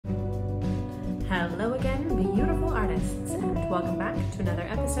Hello again, beautiful artists, and welcome back to another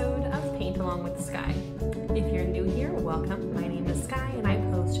episode of Paint Along with Skye. If you're new here, welcome. My name is Skye, and I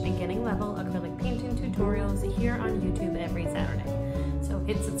post beginning level acrylic painting tutorials here on YouTube every Saturday. So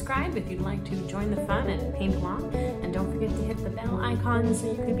hit subscribe if you'd like to join the fun and paint along, and don't forget to hit the bell icon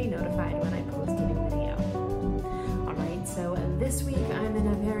so you can be notified when I post a new video. Alright, so this week I'm in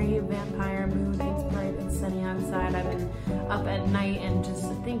a very vampire mood. It's bright and sunny outside. I've been up at night and just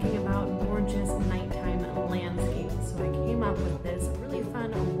thinking about gorgeous nighttime landscapes. So I came up with this really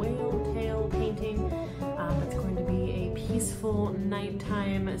fun whale tail painting that's going to be a peaceful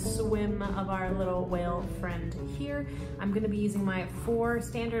nighttime swim of our little whale friend here. I'm going to be using my 4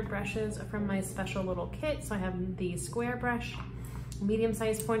 standard brushes from my special little kit. So I have the square brush,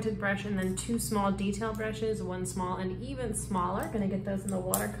 medium-sized pointed brush, and then 2 small detail brushes, 1 small and even smaller. Gonna get those in the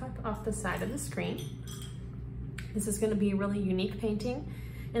water cup off the side of the screen. This is gonna be a really unique painting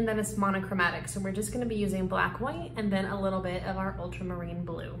in that it's monochromatic. So we're just gonna be using black, white, and then a little bit of our ultramarine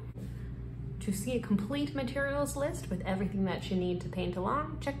blue. To see a complete materials list with everything that you need to paint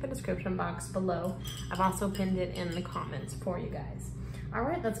along, check the description box below. I've also pinned it in the comments for you guys. All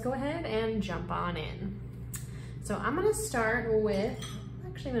right, let's go ahead and jump on in. So I'm gonna start with,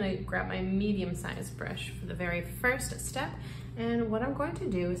 actually I'm gonna grab my medium-sized brush for the very first step. And what I'm going to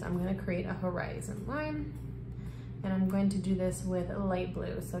do is I'm gonna create a horizon line. And I'm going to do this with light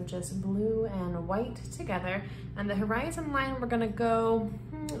blue. So just blue and white together. And the horizon line, we're gonna go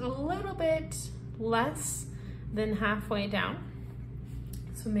a little bit less than halfway down.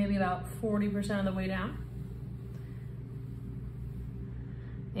 So maybe about 40% of the way down.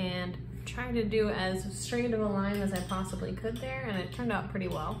 And try to do as straight of a line as I possibly could there, and it turned out pretty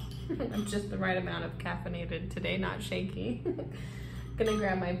well. I'm just the right amount of caffeinated today, not shaky. Gonna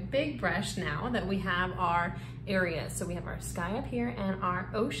grab my big brush now that we have our areas. So we have our sky up here and our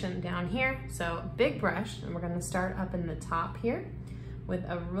ocean down here. So big brush, and we're gonna start up in the top here with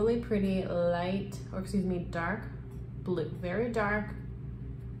a really pretty light, or excuse me, dark blue. Very dark,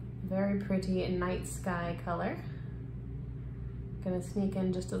 very pretty night sky color. Gonna sneak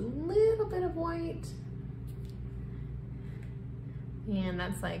in just a little bit of white. And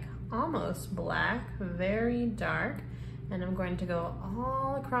that's like almost black, very dark. And I'm going to go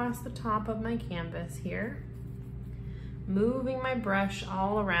all across the top of my canvas here, moving my brush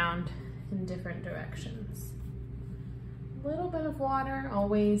all around in different directions. A little bit of water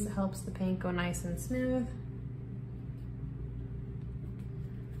always helps the paint go nice and smooth.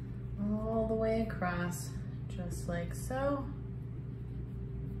 All the way across, just like so.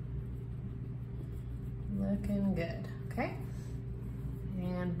 Looking good, okay?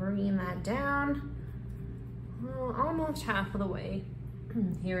 And bringing that down almost half of the way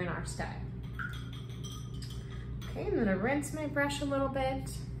here in our sky. Okay, I'm gonna rinse my brush a little bit.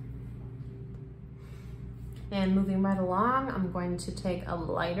 And moving right along, I'm going to take a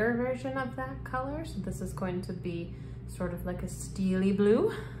lighter version of that color. So this is going to be sort of like a steely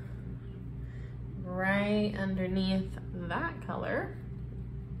blue right underneath that color.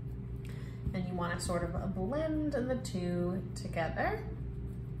 And you want to sort of blend the two together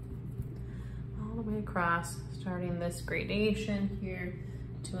all the way across, starting this gradation here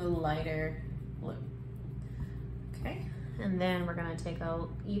to a lighter blue. Okay, and then we're going to take a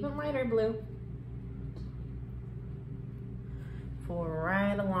even lighter blue for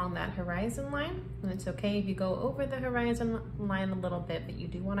right along that horizon line. And it's okay if you go over the horizon line a little bit, but you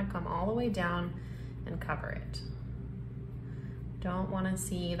do want to come all the way down and cover it. Don't want to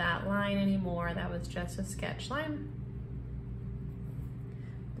see that line anymore. That was just a sketch line.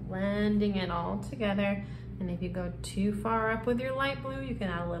 Blending it all together. And if you go too far up with your light blue, you can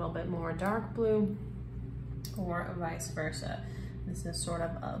add a little bit more dark blue, or vice versa. This is sort of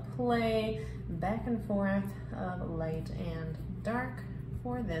a play back and forth of light and dark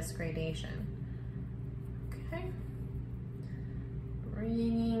for this gradation. Okay.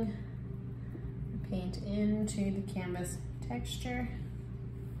 Bringing the paint into the canvas texture.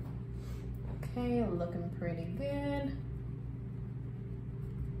 Okay, looking pretty good.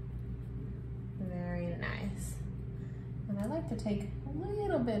 Very nice. And I like to take a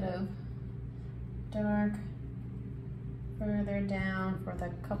little bit of dark further down for the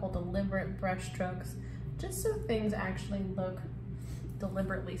couple deliberate brush strokes, just so things actually look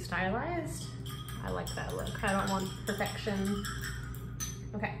deliberately stylized. I like that look. I don't want perfection.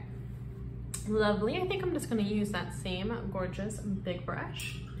 Okay. Lovely. I think I'm just going to use that same gorgeous big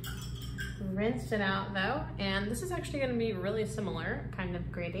brush. Rinsed it out though, and this is actually going to be really similar kind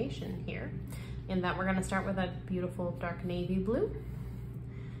of gradation here, in that we're going to start with a beautiful dark navy blue,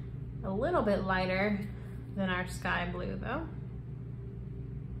 a little bit lighter than our sky blue though.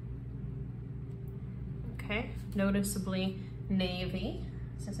 okay? Noticeably navy.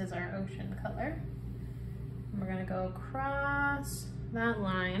 This is our ocean color. We're gonna go across that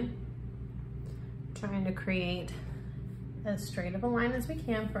line, trying to create as straight of a line as we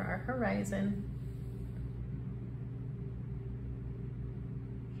can for our horizon.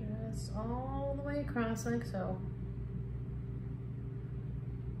 Just all the way across like so.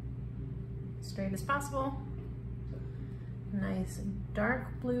 Straight as possible. Nice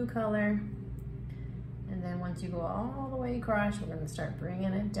dark blue color. And then once you go all the way across, we're gonna start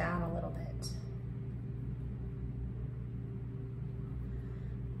bringing it down a little bit.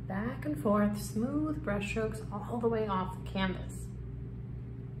 Back and forth, smooth brush strokes all the way off the canvas.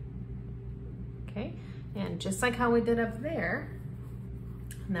 Okay, and just like how we did up there,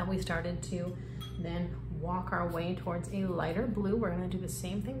 now we started to then walk our way towards a lighter blue. We're gonna do the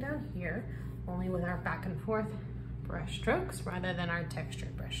same thing down here, only with our back and forth brush strokes rather than our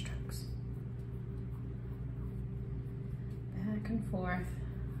textured brush strokes. Back and forth.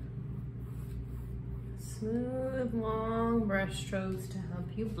 Smooth, long brush strokes to help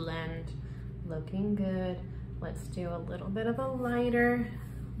you blend. Looking good. Let's do a little bit of a lighter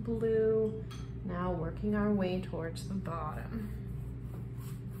blue. Now working our way towards the bottom.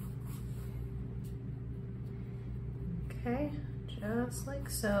 Okay, just like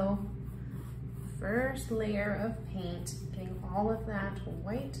so. First layer of paint, getting all of that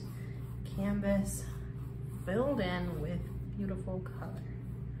white canvas filled in with beautiful color.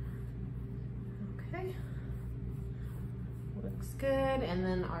 Okay, looks good. And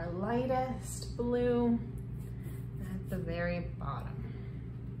then our lightest blue at the very bottom.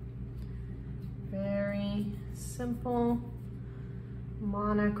 Very simple,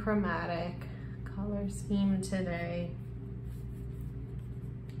 monochromatic color scheme today.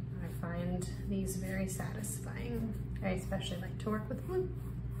 I find these very satisfying. I especially like to work with blue.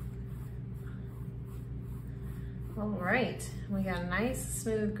 All right, we got a nice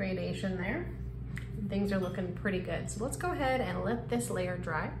smooth gradation there. Things are looking pretty good. So let's go ahead and let this layer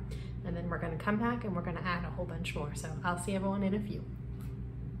dry, and then we're gonna come back and we're gonna add a whole bunch more. So I'll see everyone in a few.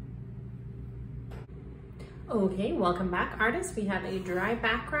 Okay, welcome back, artists. We have a dry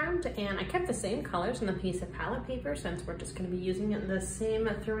background, and I kept the same colors on the piece of palette paper since we're just gonna be using the same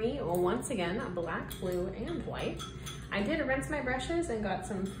three. Well, once again, black, blue, and white. I did rinse my brushes and got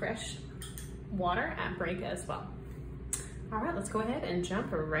some fresh water at break as well. All right, let's go ahead and jump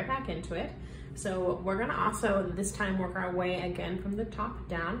right back into it. So we're gonna also this time work our way again from the top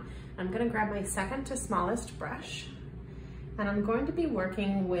down. I'm gonna grab my second to smallest brush, and I'm going to be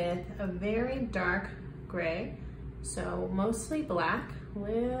working with a very dark gray, so mostly black, a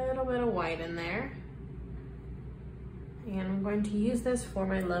little bit of white in there. And I'm going to use this for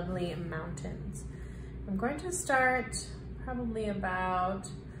my lovely mountains. I'm going to start probably about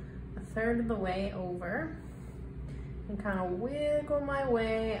a third of the way over and kind of wiggle my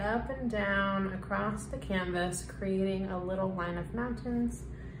way up and down across the canvas, creating a little line of mountains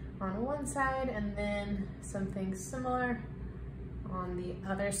on one side and then something similar on the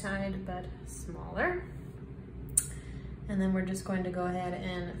other side, but smaller. And then we're just going to go ahead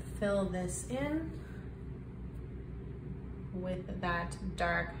and fill this in with that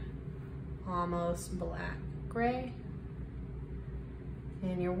dark, almost black gray.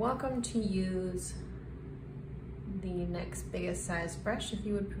 And you're welcome to use the next biggest size brush if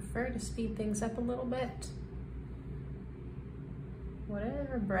you would prefer to speed things up a little bit.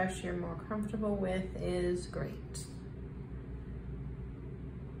 Whatever brush you're more comfortable with is great.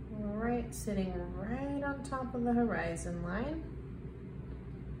 All right, sitting right on top of the horizon line.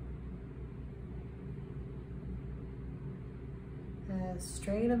 As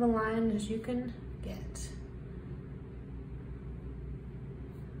straight of a line as you can get.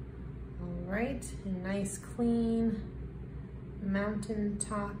 All right, and nice clean mountain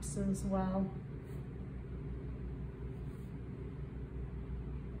tops as well.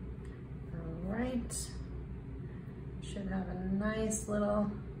 All right, should have a nice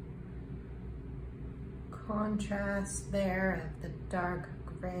little contrast there of the dark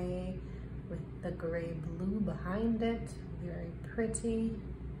gray with the gray blue behind it. Very pretty.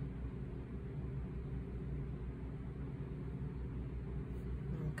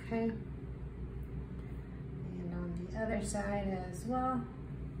 Okay. And on the other side as well.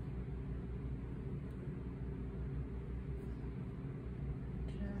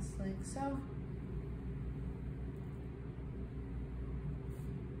 Just like so.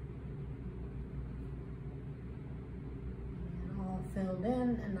 Filled in,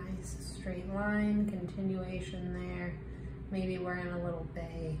 a nice straight line, continuation there. Maybe we're in a little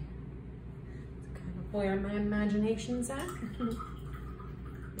bay. It's kind of where my imagination's at.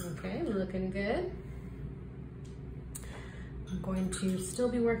 Okay, looking good. I'm going to still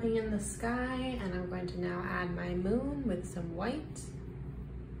be working in the sky, and I'm going to now add my moon with some white.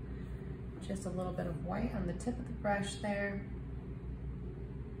 Just a little bit of white on the tip of the brush there.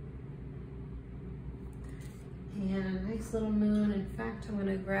 And a nice little moon. In fact, I'm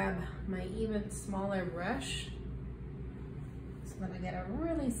gonna grab my even smaller brush so that I get a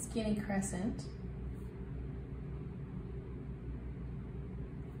really skinny crescent.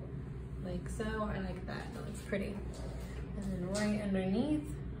 Like so, I like that, that looks pretty. And then right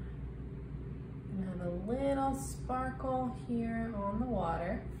underneath, I have a little sparkle here on the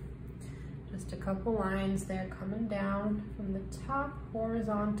water. Just a couple lines there coming down from the top,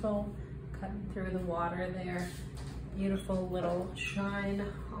 horizontal, cutting through the water there. Beautiful little shine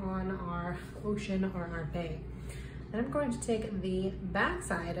on our ocean or our bay. Then I'm going to take the back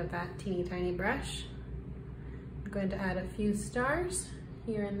side of that teeny tiny brush. I'm going to add a few stars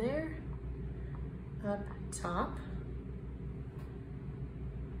here and there, up top.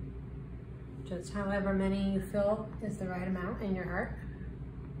 Just however many you feel is the right amount in your heart.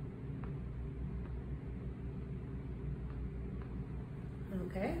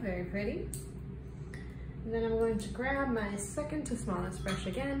 Okay, very pretty. And then I'm going to grab my second to smallest brush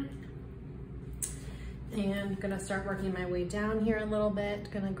again, and gonna start working my way down here a little bit.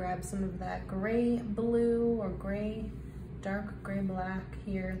 Gonna grab some of that gray blue or gray, dark gray black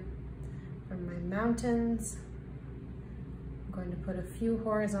here from my mountains. I'm going to put a few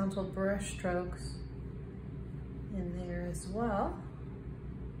horizontal brush strokes in there as well,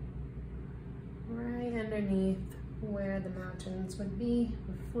 right underneath where the mountains would be,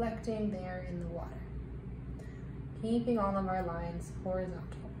 reflecting there in the water. Keeping all of our lines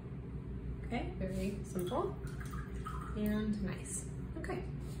horizontal. Okay, very simple and nice. Okay.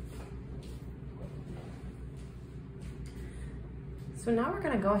 So now we're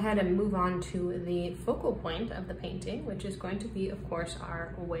gonna go ahead and move on to the focal point of the painting, which is going to be, of course,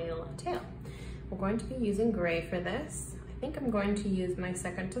 our whale tail. We're going to be using gray for this. I think I'm going to use my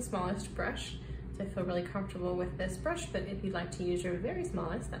second to smallest brush. I feel really comfortable with this brush, but if you'd like to use your very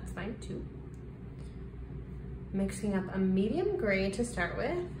smallest, that's fine too. Mixing up a medium gray to start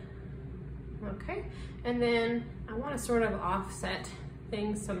with. Okay, and then I want to sort of offset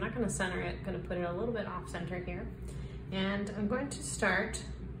things, so I'm not going to center it, I'm going to put it a little bit off center here. And I'm going to start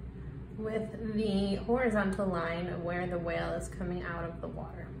with the horizontal line of where the whale is coming out of the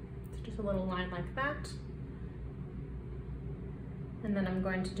water. So just a little line like that. And then I'm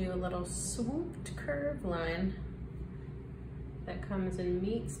going to do a little swooped curve line that comes and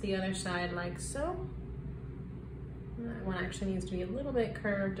meets the other side like so. That one actually needs to be a little bit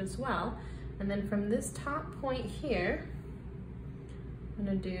curved as well. And then from this top point here, I'm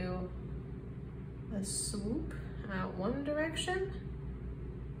gonna do a swoop out one direction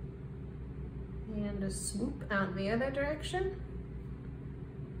and a swoop out the other direction.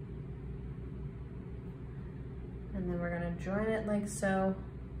 And then we're gonna join it like so.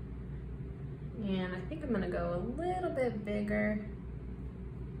 And I think I'm gonna go a little bit bigger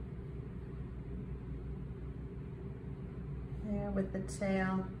there with the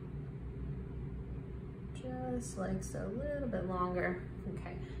tail. Just like so, a little bit longer.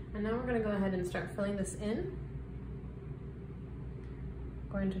 Okay, and now we're gonna go ahead and start filling this in.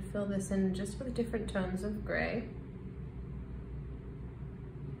 I'm going to fill this in just with different tones of gray.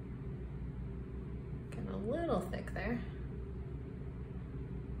 A little thick there.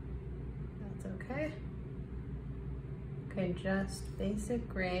 That's okay. Okay, just basic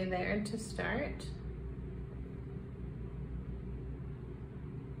gray there to start.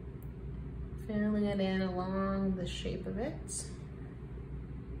 Filling it in along the shape of it.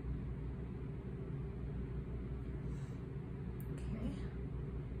 Okay.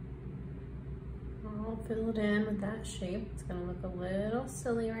 All filled in with that shape. It's gonna look a little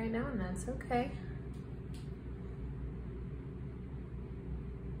silly right now, and that's okay.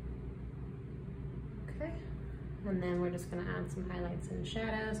 And then we're just gonna add some highlights and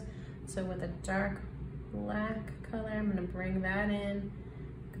shadows. So with a dark black color, I'm gonna bring that in.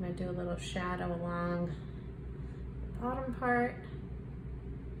 I'm gonna do a little shadow along the bottom part.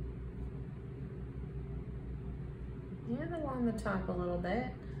 And along the top a little bit.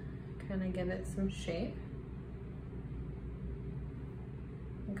 Kind of give it some shape.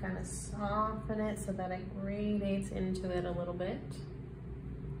 And kind of soften it so that it radiates into it a little bit.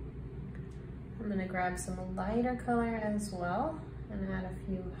 I'm gonna grab some lighter color as well and add a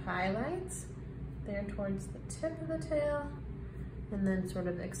few highlights there towards the tip of the tail, and then sort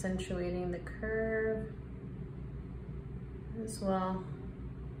of accentuating the curve as well.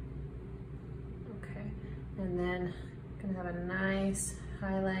 Okay, and then gonna have a nice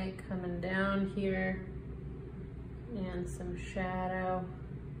highlight coming down here, and some shadow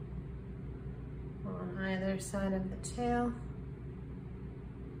on either side of the tail.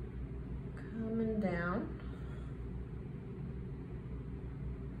 Coming down.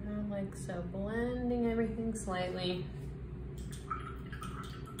 Like so, blending everything slightly.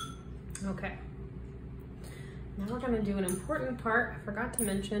 Okay. Now we're going to do an important part. I forgot to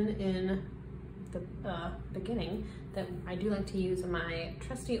mention in the beginning that I do like to use my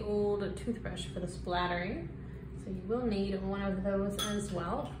trusty old toothbrush for the splattering. So you will need one of those as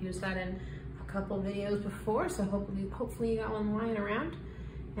well. I've used that in a couple videos before, so hopefully you got one lying around.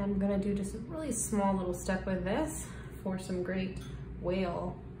 And I'm going to do just a really small little step with this for some great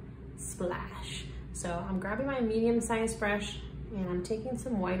whale splash. So I'm grabbing my medium-sized brush and I'm taking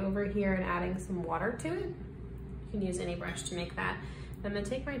some white over here and adding some water to it. You can use any brush to make that. I'm gonna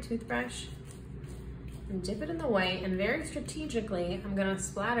take my toothbrush and dip it in the white, and very strategically, I'm gonna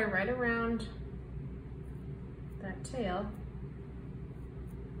splatter right around that tail.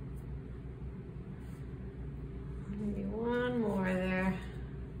 Maybe one more there.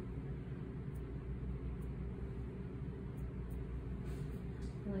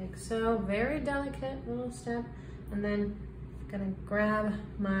 Like so, very delicate little step. And then I'm gonna grab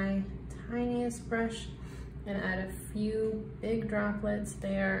my tiniest brush and add a few big droplets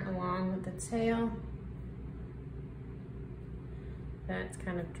there along with the tail. That's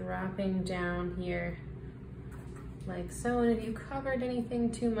kind of dropping down here like so. And if you covered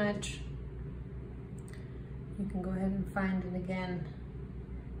anything too much, you can go ahead and find it again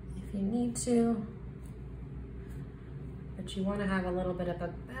if you need to. But you want to have a little bit of a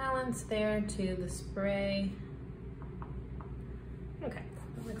balance there to the spray. Okay,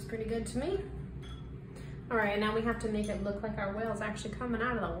 that looks pretty good to me. All right, now we have to make it look like our whale's actually coming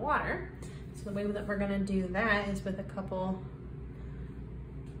out of the water. So the way that we're gonna do that is with a couple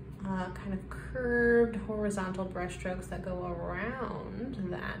kind of curved horizontal brush strokes that go around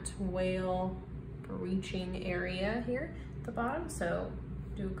that whale breaching area here at the bottom. So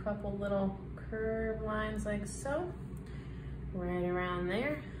do a couple little curved lines like so. Right around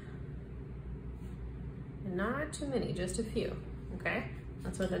there. And not too many, just a few, okay?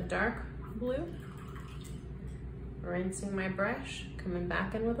 That's with a dark blue. Rinsing my brush, coming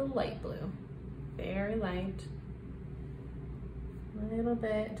back in with a light blue. Very light. A little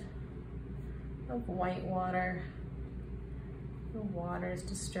bit of white water. The water's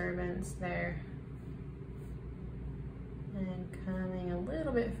disturbance there. And coming a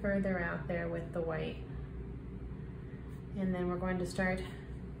little bit further out there with the white. And then we're going to start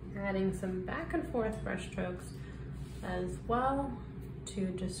adding some back and forth brush strokes as well to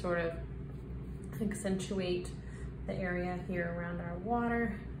just sort of accentuate the area here around our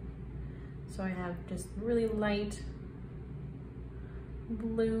water. So I have just really light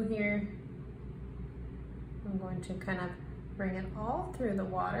blue here. I'm going to kind of bring it all through the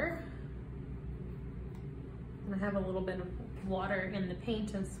water. And I have a little bit of water in the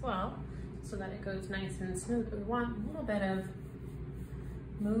paint as well, so that it goes nice and smooth. But we want a little bit of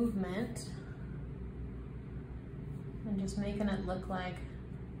movement and just making it look like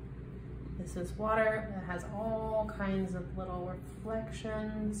this is water that has all kinds of little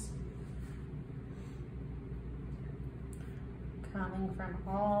reflections coming from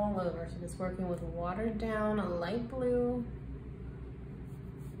all over. So just working with watered down, a light blue,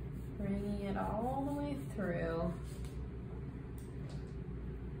 bringing it all the way through.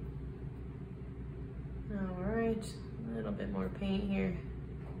 All right, a little bit more paint here.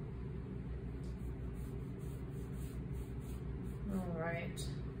 All right, it's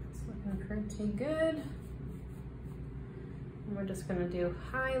looking pretty good. And we're just gonna do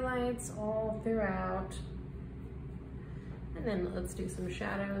highlights all throughout. And then let's do some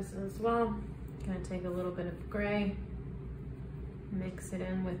shadows as well. Gonna take a little bit of gray, mix it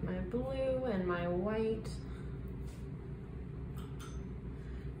in with my blue and my white.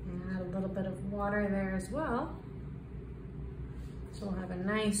 And add a little bit of water there as well. So we'll have a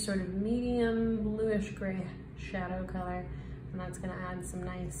nice sort of medium bluish gray shadow color. And that's gonna add some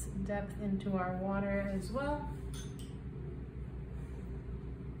nice depth into our water as well.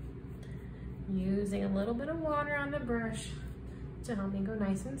 Using a little bit of water on the brush to help me go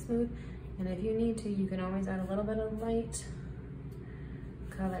nice and smooth. And if you need to, you can always add a little bit of light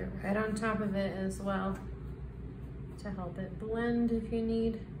color right on top of it as well to help it blend if you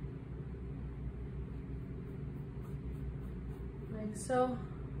need. Like so.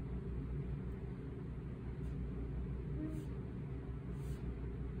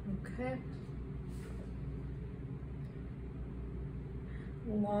 Okay.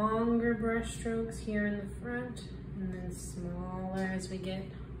 Longer brush strokes here in the front, and then smaller as we get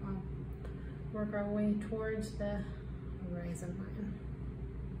work our way towards the horizon line.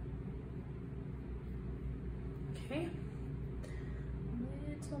 Okay,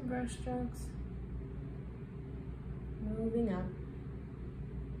 little brush strokes, moving up.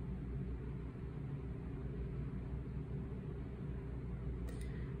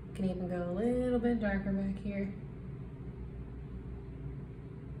 You can even go a little bit darker back here.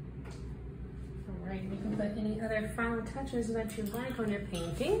 All right, you can put any other final touches that you like on your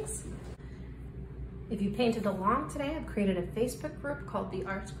paintings. If you painted along today, I've created a Facebook group called the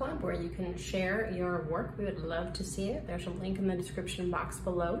Arts Club where you can share your work. We would love to see it. There's a link in the description box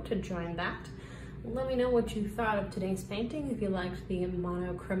below to join that. Let me know what you thought of today's painting, if you liked the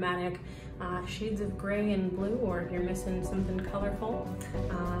monochromatic shades of gray and blue, or if you're missing something colorful.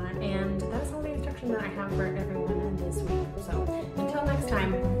 And that's all the instruction that I have for everyone this week. So until next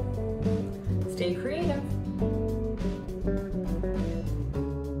time, stay creative.